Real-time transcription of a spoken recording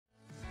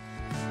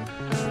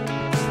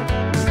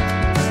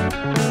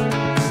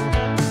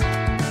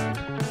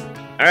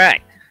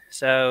Alright,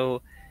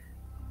 so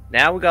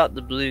now we got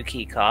the blue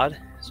key card,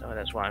 so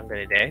that's what I'm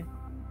gonna do.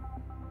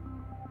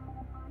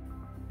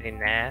 In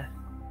there.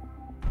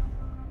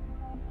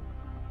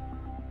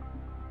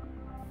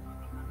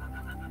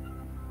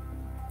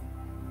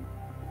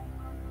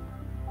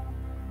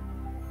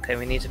 Okay,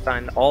 we need to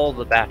find all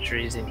the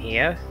batteries in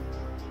here.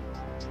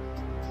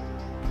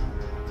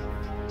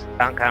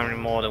 Can't carry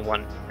more than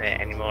one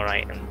any more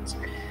items.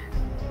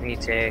 We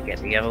need to get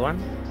the other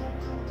one.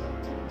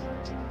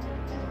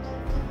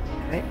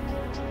 Okay.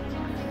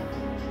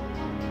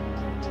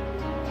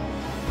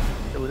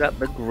 So we got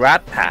the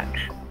grab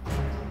patch.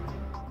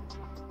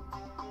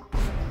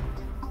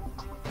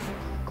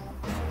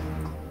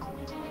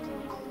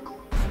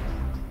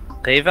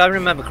 Okay, if I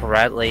remember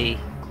correctly,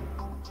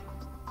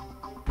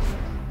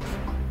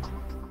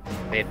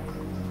 wait.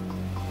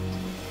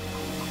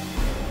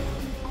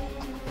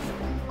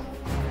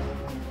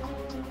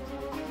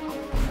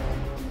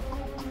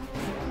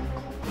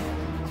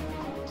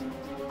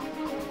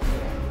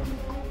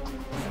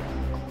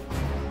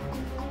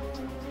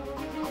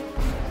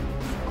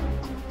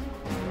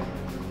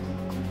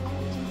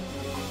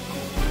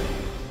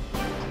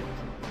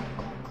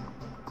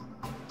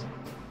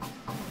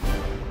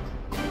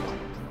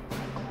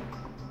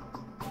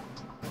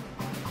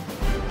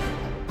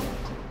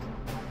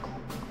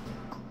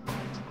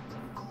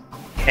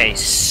 Okay,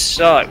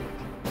 so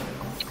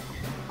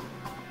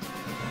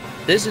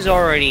this is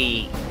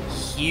already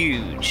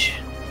huge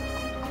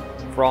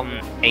from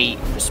a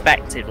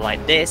perspective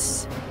like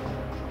this,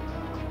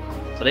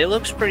 but it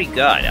looks pretty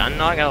good. I'm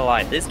not gonna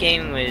lie, this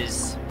game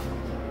was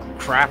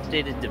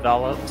crafted and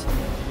developed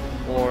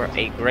for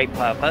a great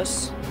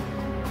purpose.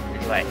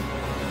 Anyway,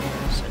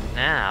 so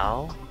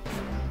now,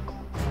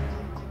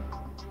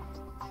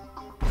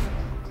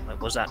 what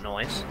was that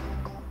noise?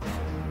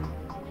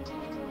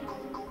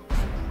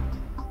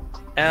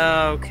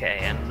 Okay,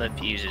 and the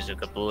fuses are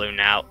blown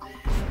out.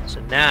 So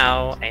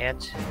now I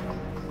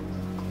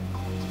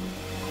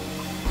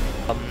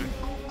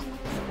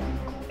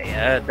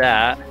heard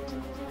that.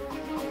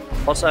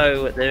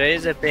 Also, there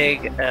is a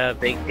big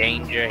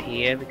danger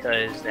here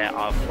because there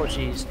are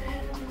plushies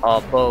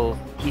of both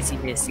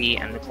Kissy Missy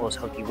and of course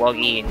Huggy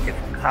Wuggy in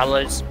different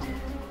colors,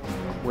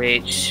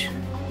 which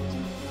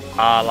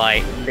are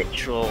like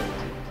literal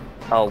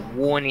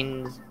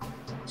warnings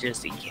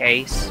just in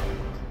case.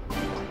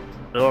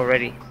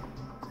 Already.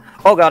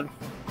 Oh god.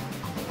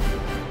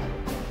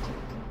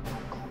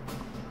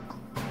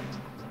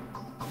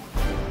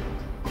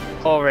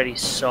 Already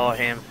saw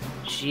him.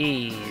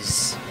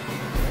 Jeez.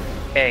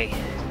 Okay.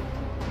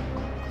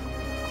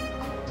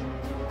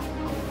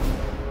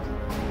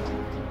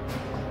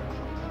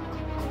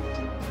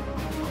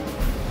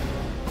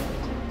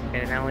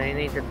 Okay, now we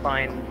need to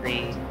find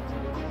the...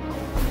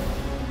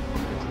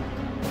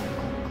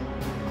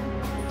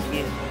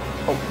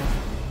 Oh.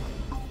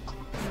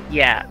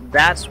 Yeah,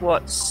 that's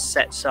what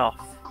sets off.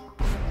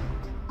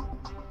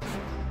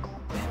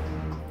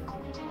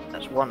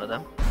 That's one of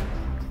them.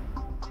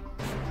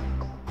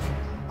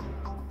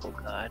 Oh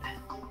god.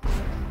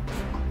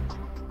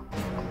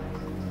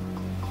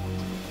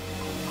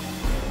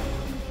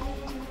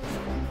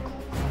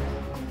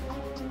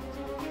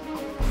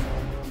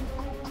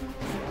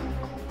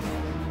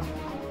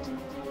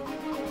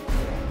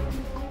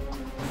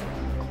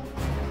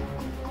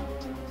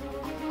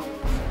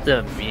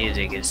 The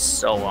music is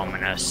so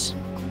ominous.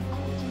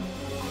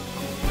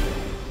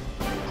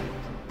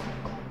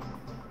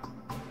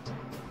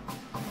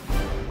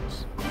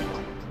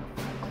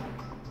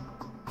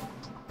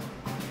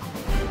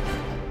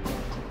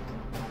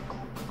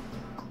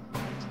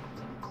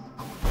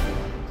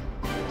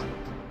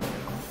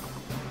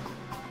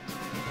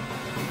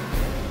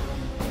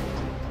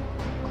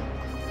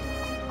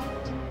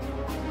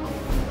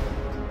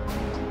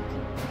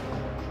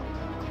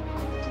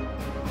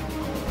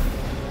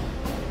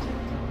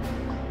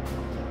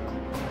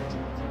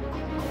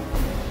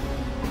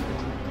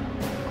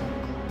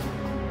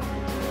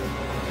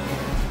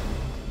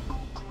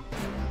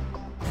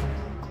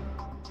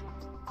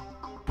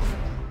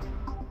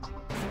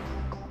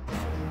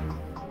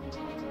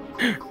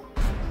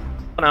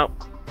 Oh no.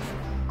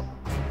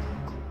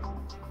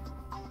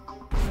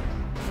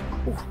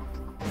 Ooh.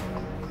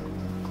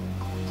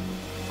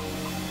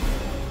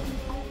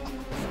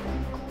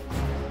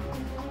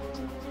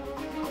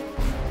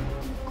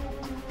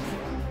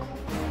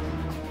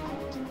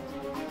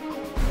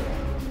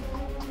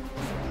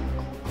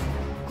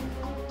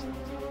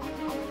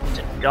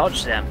 To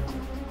dodge them.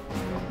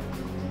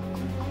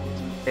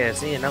 Yeah, I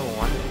see another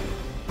one.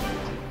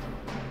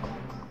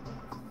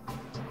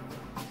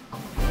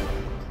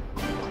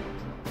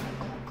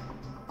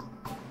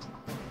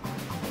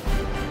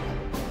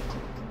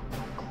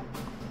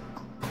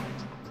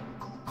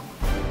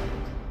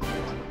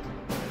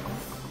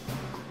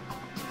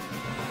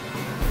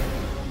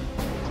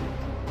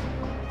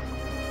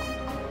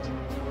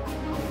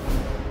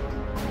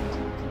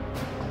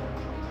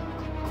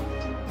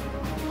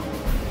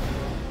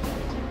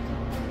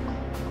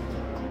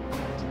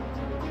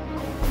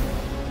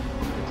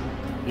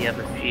 The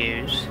other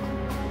fuse.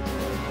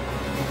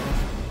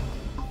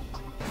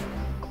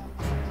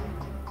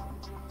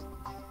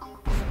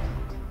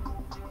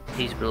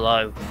 he's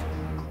below.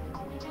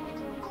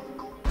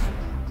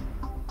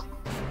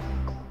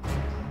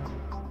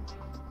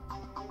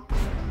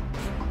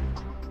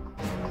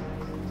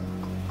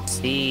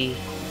 See,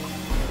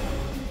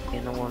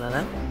 you know one of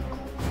them.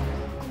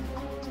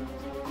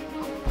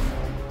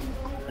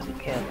 Be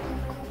careful.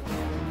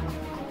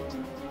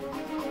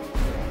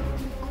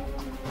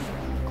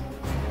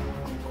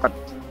 What?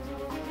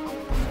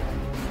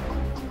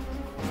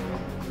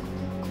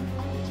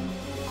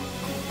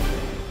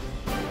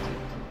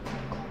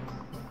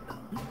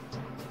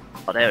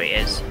 Oh, there he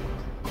is.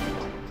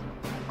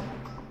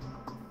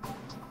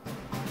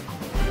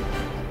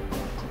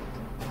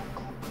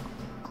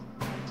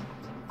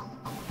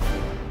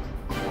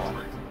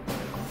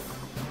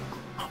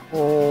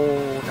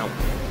 Oh no.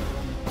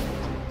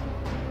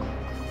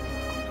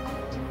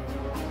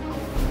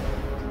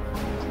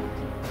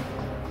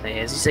 There he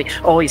is.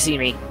 Oh, he see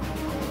me.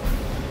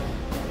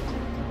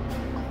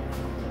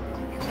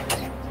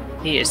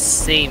 He is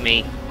see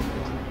me.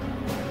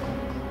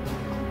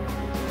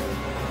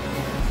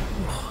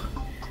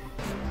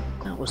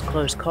 That was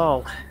close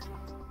call.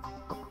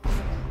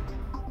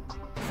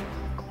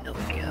 There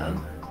we go.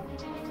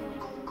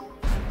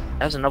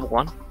 There's another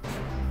one.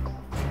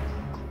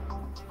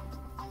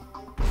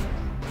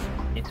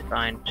 Need to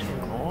find 2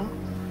 more. I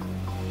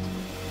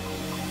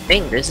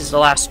think this is the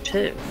last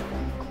 2.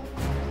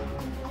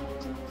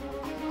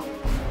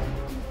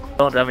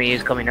 Don't tell me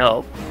he's coming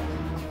up.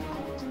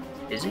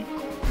 Is he?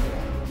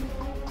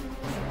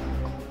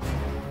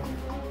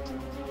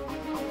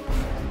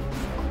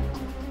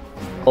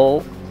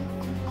 Oh,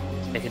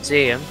 I can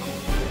see him.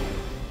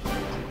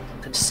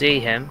 I can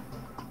see him.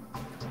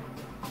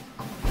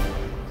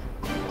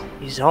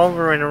 He's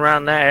hovering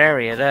around that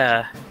area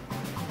there.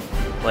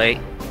 Wait,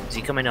 is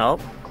he coming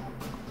up?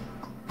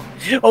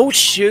 Oh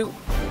shoot!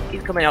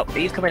 He's coming up.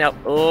 He's coming up.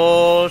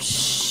 Oh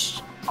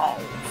oh,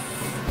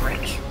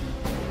 frick!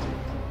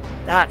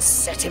 That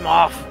set him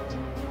off.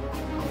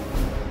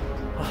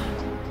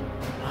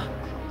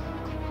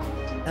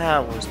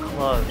 That was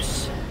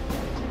close.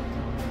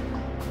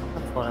 I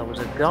thought I was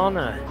a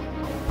goner.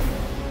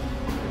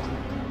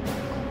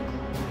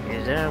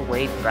 Is there a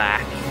way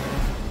back?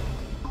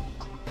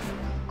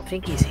 I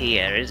think he's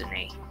here, isn't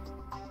he?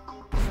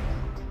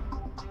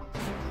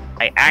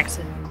 I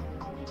accidentally.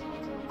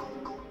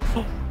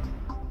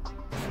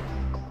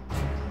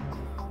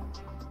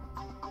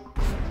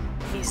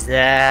 He's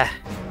there.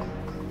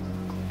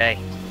 Okay.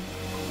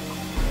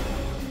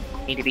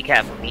 Need to be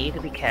careful. Need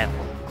to be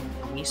careful.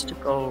 He needs to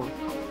go.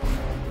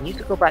 He needs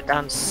to go back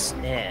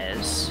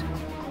downstairs.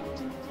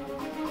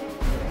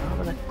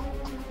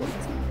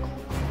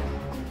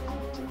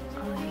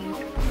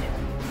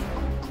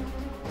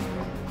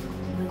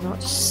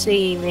 Not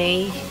see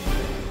me.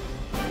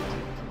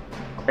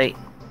 Wait.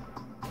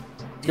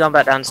 He's gone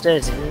back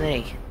downstairs, isn't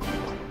he?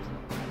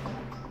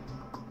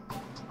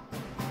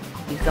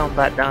 He's gone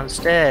back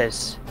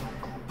downstairs.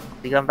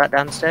 Has he gone back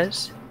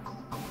downstairs?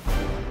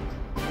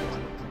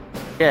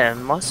 Yeah,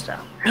 must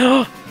have.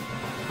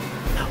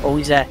 Oh,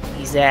 he's there.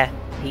 He's there.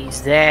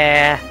 He's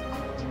there.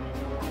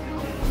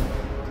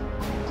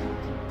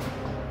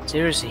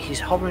 Seriously, he's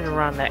hovering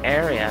around that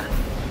area.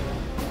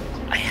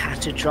 I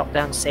had to drop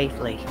down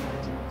safely.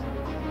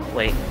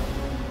 Wait.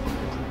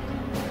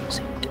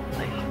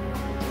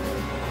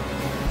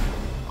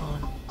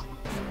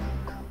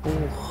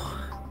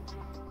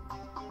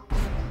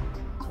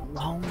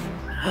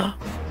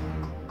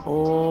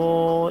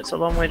 Oh, it's a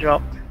long way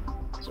drop.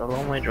 It's a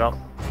long way drop.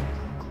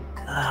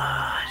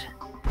 God.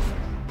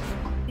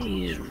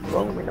 He's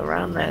roaming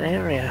around that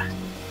area.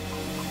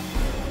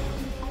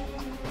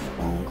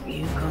 Won't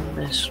you come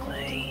this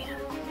way?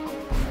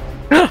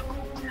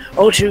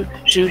 Oh, shoot.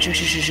 Shoot.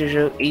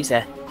 He's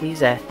there. He's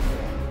there.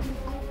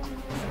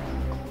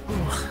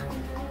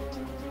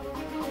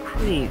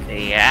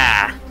 Creepy,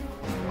 yeah.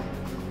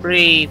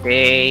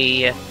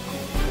 Creepy. I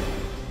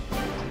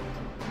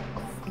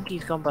think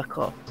he's gone back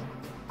up.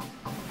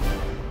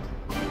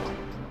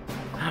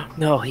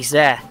 No, he's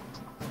there.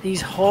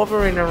 He's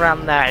hovering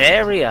around that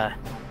area.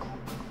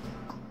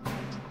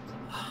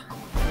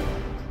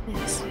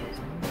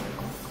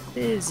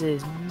 This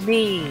is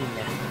mean.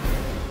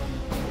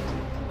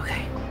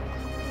 Okay.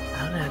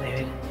 Oh no,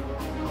 David.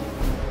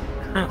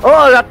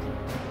 Oh, that.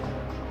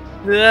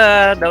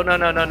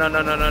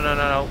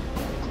 No.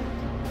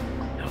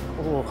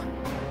 Oh.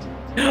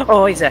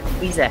 Oh, he's there.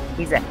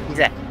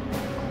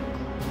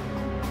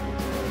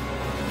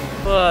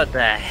 What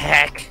the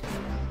heck?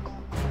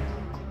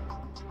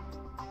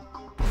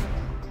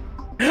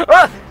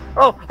 Ah!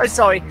 Oh, I'm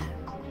sorry.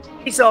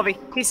 He saw me.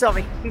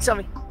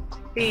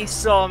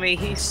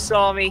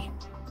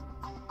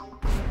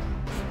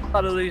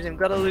 Gotta lose him.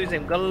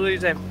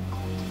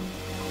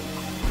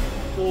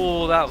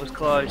 Oh, that was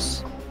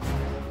close.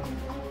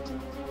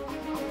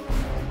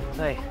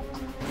 Hey.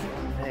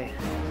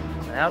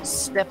 Without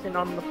stepping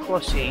on the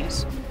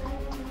plushies.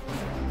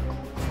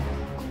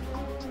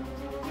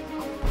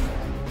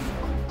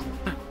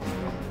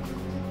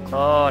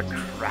 Oh,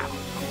 crap.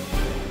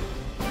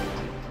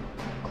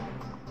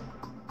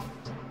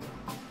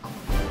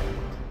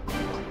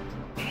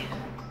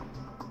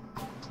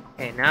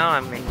 Okay, now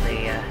I'm in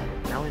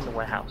the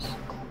warehouse.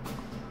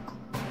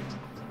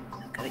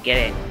 Gotta get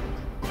in.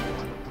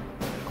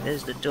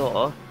 There's the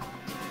door.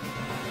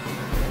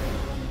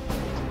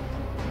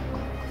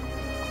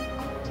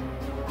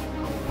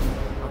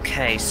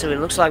 Okay, so it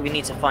looks like we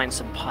need to find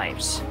some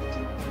pipes.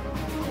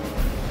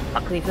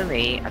 Luckily for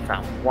me, I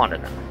found one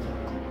of them.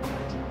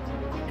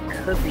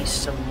 There could be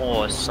some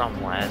more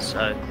somewhere,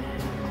 so...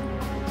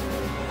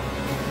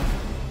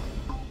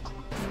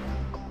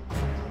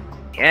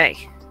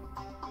 Okay.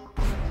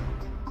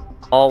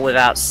 All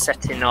without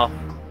setting off.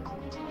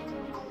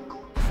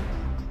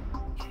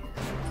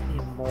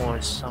 More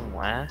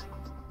somewhere.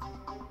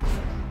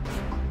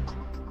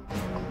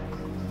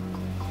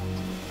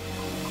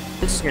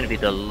 This is going to be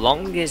the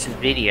longest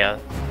video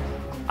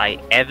I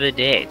ever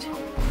did.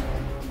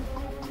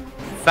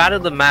 The fact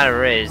of the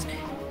matter is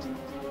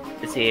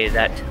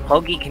that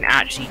Huggy can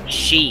actually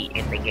cheat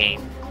in the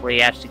game, where he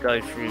has to go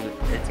through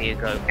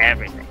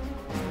everything.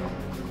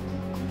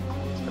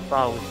 So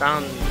far, we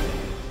found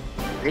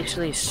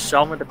literally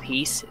some of the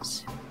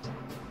pieces.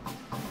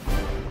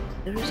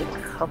 There is a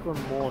couple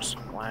more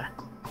somewhere.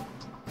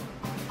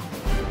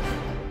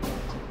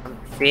 I'm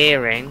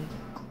fearing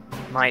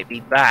it might be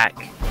back.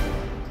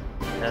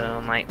 So I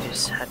might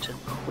just have to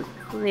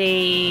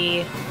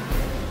quickly...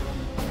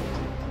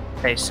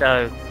 Okay,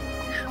 so...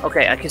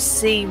 Okay, I can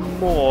see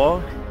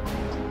more.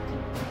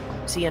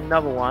 See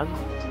another one.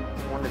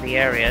 One of the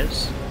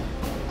areas.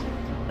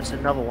 That's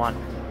another one.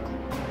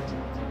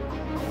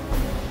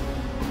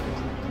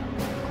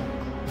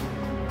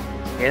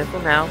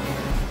 Careful now.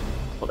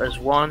 But there's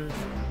one...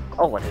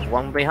 Oh, there's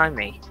one behind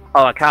me.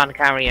 Oh, I can't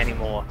carry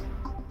anymore.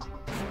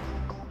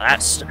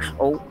 That's...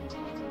 Oh.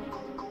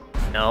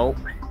 No.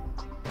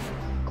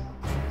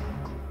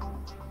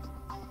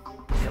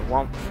 Okay,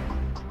 one.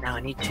 Now I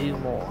need two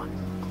more.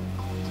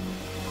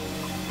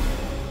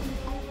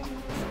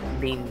 I'm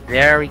being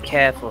very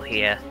careful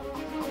here.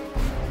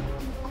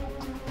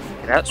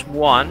 Okay, that's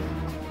one.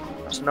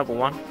 That's another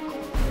one.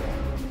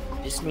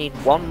 Just need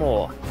one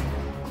more.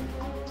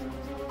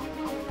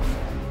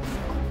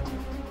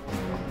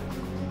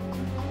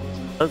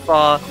 So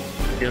far,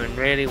 doing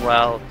really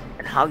well,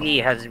 and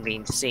Huggy hasn't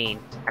been seen,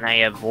 and I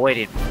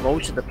avoided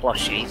most of the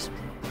plushies.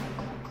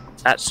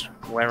 That's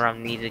where I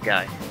need to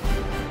go.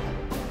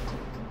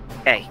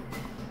 Okay,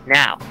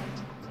 now.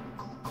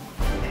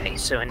 Okay,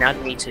 so I now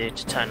need to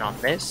turn on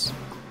this.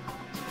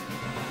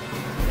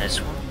 This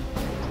one.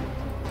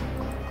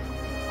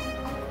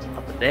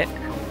 Up a bit.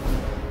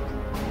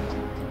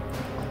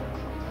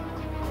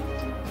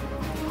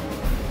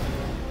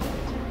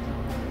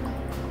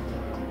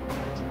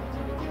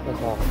 One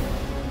more.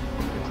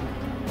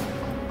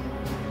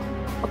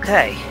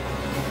 Okay.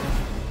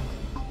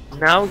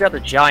 Now we got the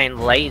giant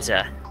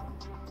laser.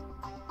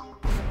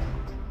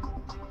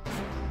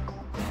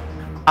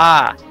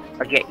 Ah,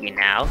 I get you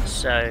now,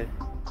 so...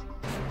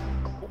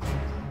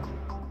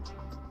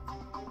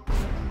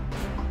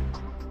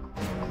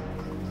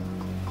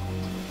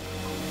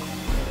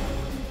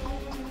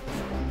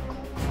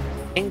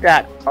 I think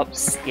that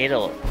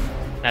upskill.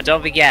 Now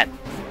don't forget,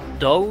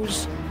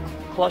 those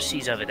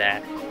plushies over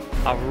there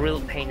are a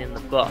real pain in the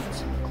butt,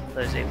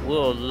 because it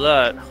will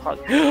alert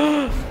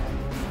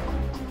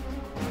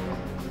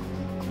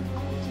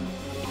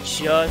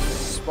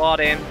just spot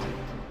him.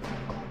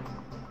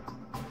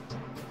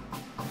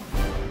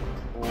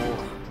 Oh.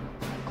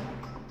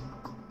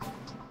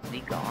 Is he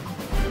gone?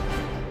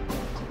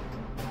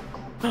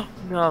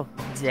 No,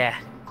 yeah.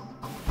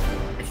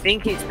 I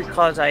think it's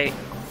because I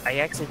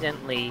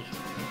accidentally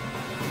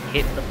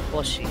hit the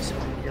plushie, so I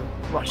need to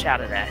rush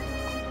out of there.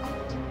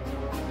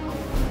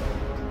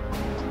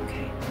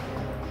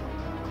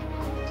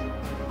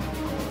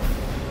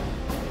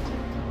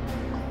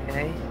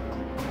 Okay.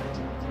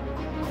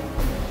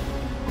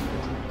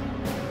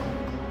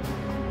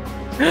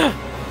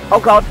 Oh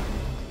god!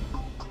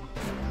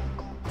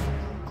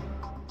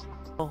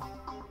 Oh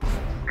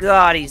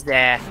god, he's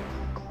there.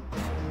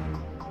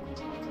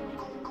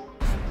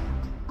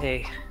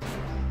 Hey.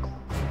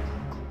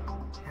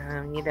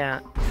 Calm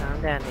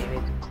down,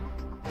 David.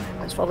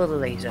 Let's follow the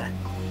laser.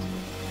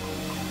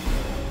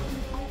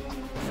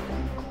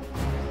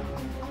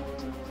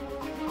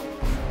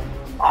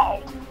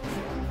 Oh!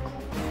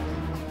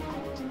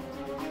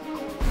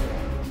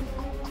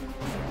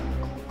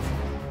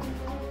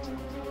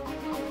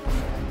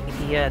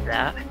 He heard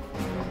that.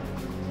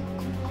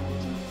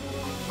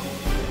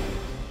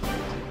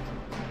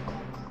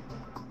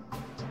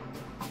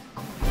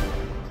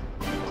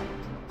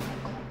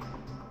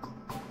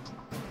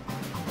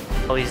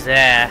 Oh, he's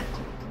there.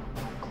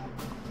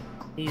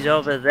 He's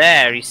over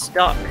there. He's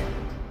stuck.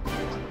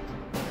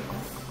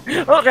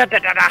 Oh, da, da,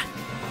 da, da.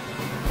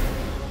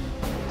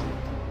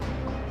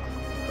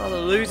 Gotta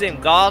lose him.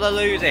 Gotta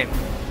lose him.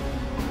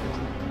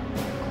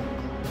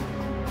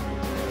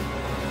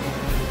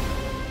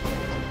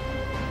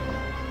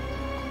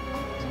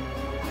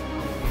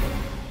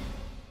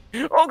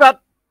 Oh god.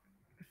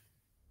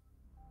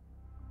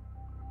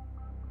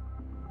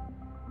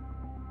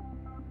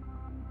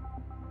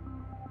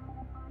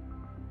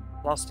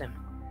 Lost him.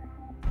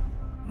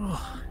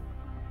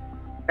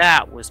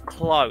 That was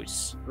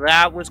close.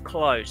 That was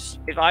close.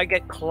 If I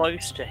get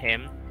close to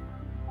him,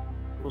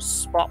 he'll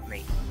spot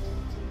me.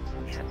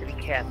 You have to be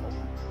careful.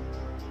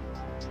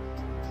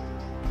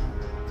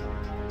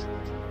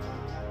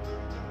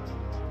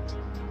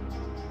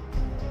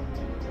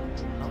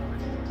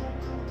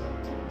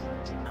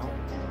 No.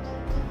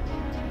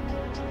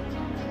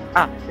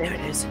 Ah, there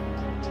it is.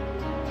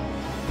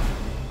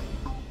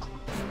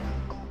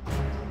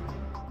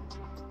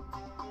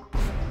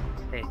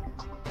 Okay.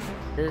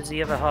 There's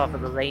the other half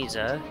of the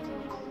laser.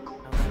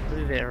 I'll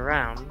move it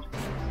around.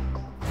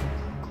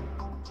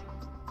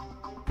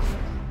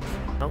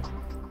 Nope.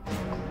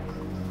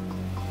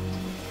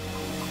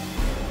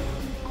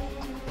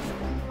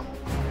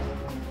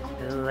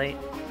 A little late.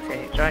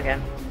 Okay, try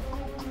again.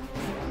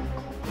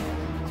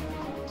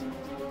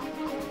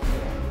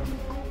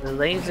 The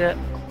laser.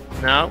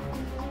 No,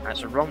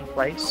 that's the wrong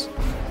place.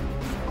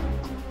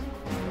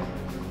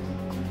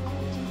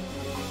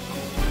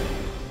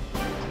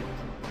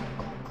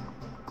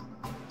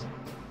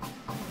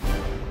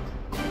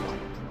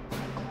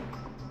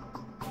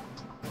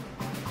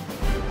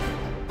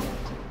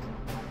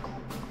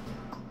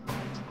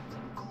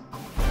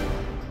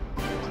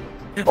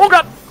 Oh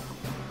god!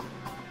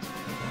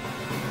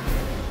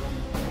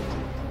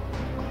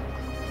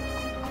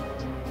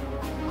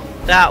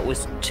 That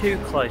was too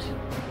close.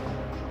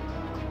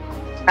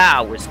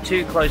 That was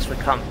too close for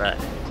comfort.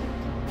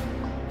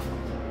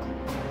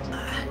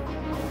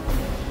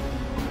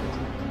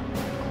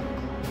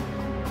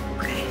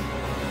 Okay.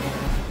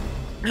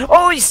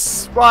 Oh, he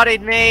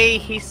spotted me!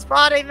 He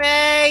spotted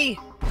me!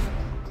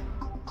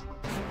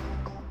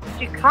 Would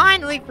you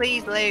kindly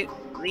please leave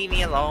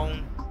me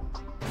alone?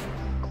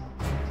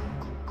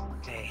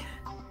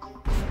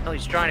 Oh,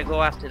 he's trying to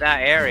go after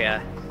that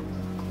area.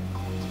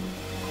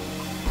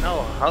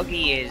 Oh,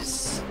 Huggy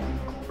is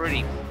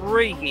pretty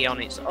freaky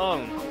on its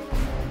own.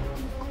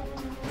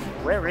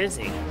 Where is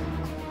he?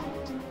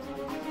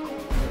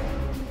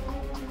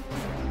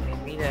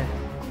 I need to...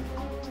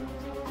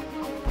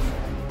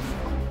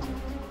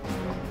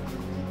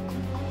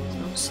 I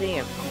don't see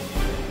him.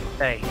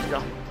 Hey, he's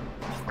gone.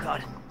 Oh,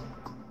 God.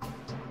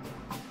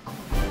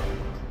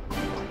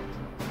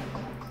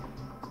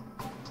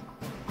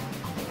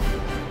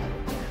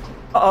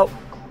 Uh-oh.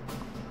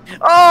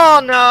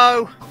 Oh,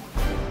 no!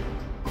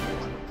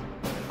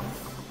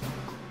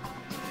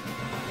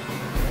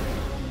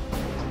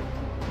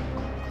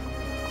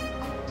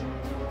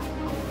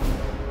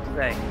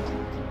 Okay.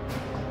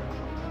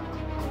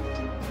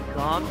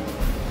 Gone.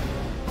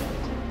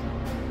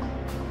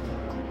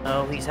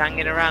 Oh, he's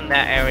hanging around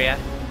that area.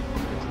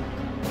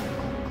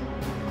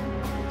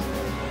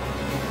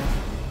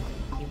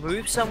 Can you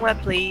move somewhere,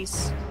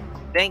 please?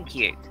 Thank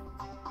you.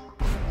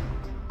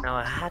 Now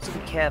I had to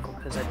be careful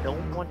because I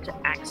don't want to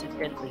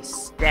accidentally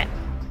step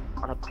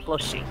on a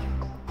plushie.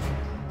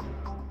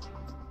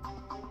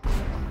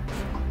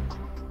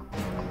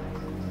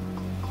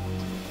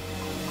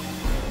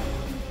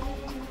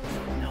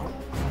 Nope.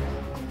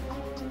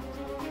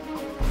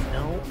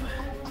 Nope.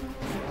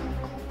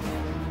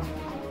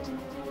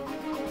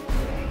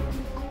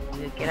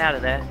 Okay. Get out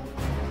of there.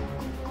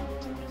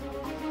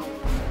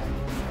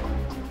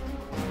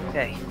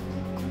 Okay.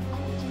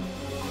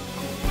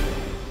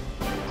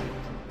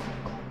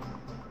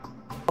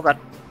 Oh god.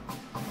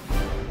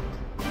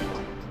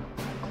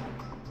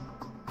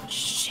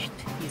 Shit,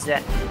 he's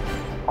there.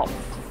 Oh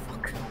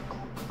fuck.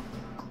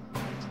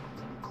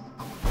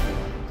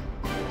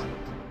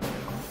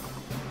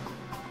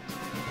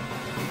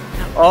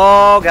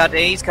 Oh god,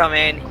 he's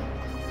coming.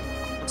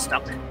 I'm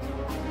stuck.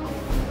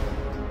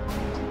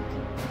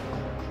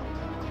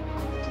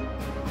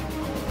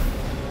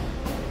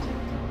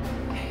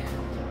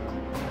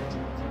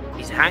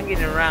 He's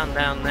hanging around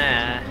down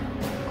there.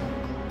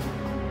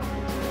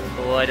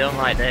 Oh, I don't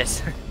like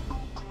this.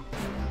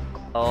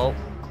 Oh.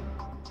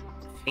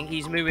 I think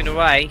he's moving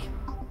away.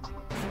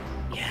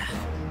 Yeah.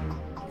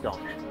 He's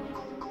gone.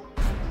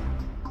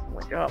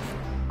 Wake up.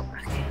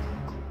 Okay.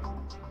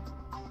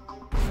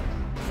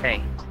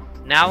 Okay.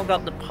 Now I've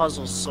got the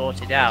puzzle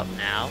sorted out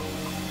now.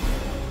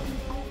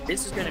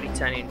 This is going to be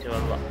turning into a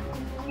lot.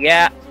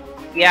 Yeah.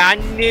 Yeah, I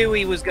knew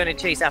he was going to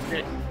chase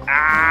after...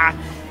 Ah!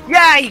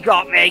 Yeah, he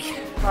got me!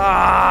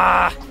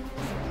 Ah!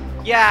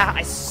 Yeah,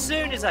 as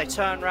soon as I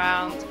turned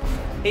around,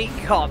 he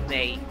got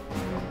me.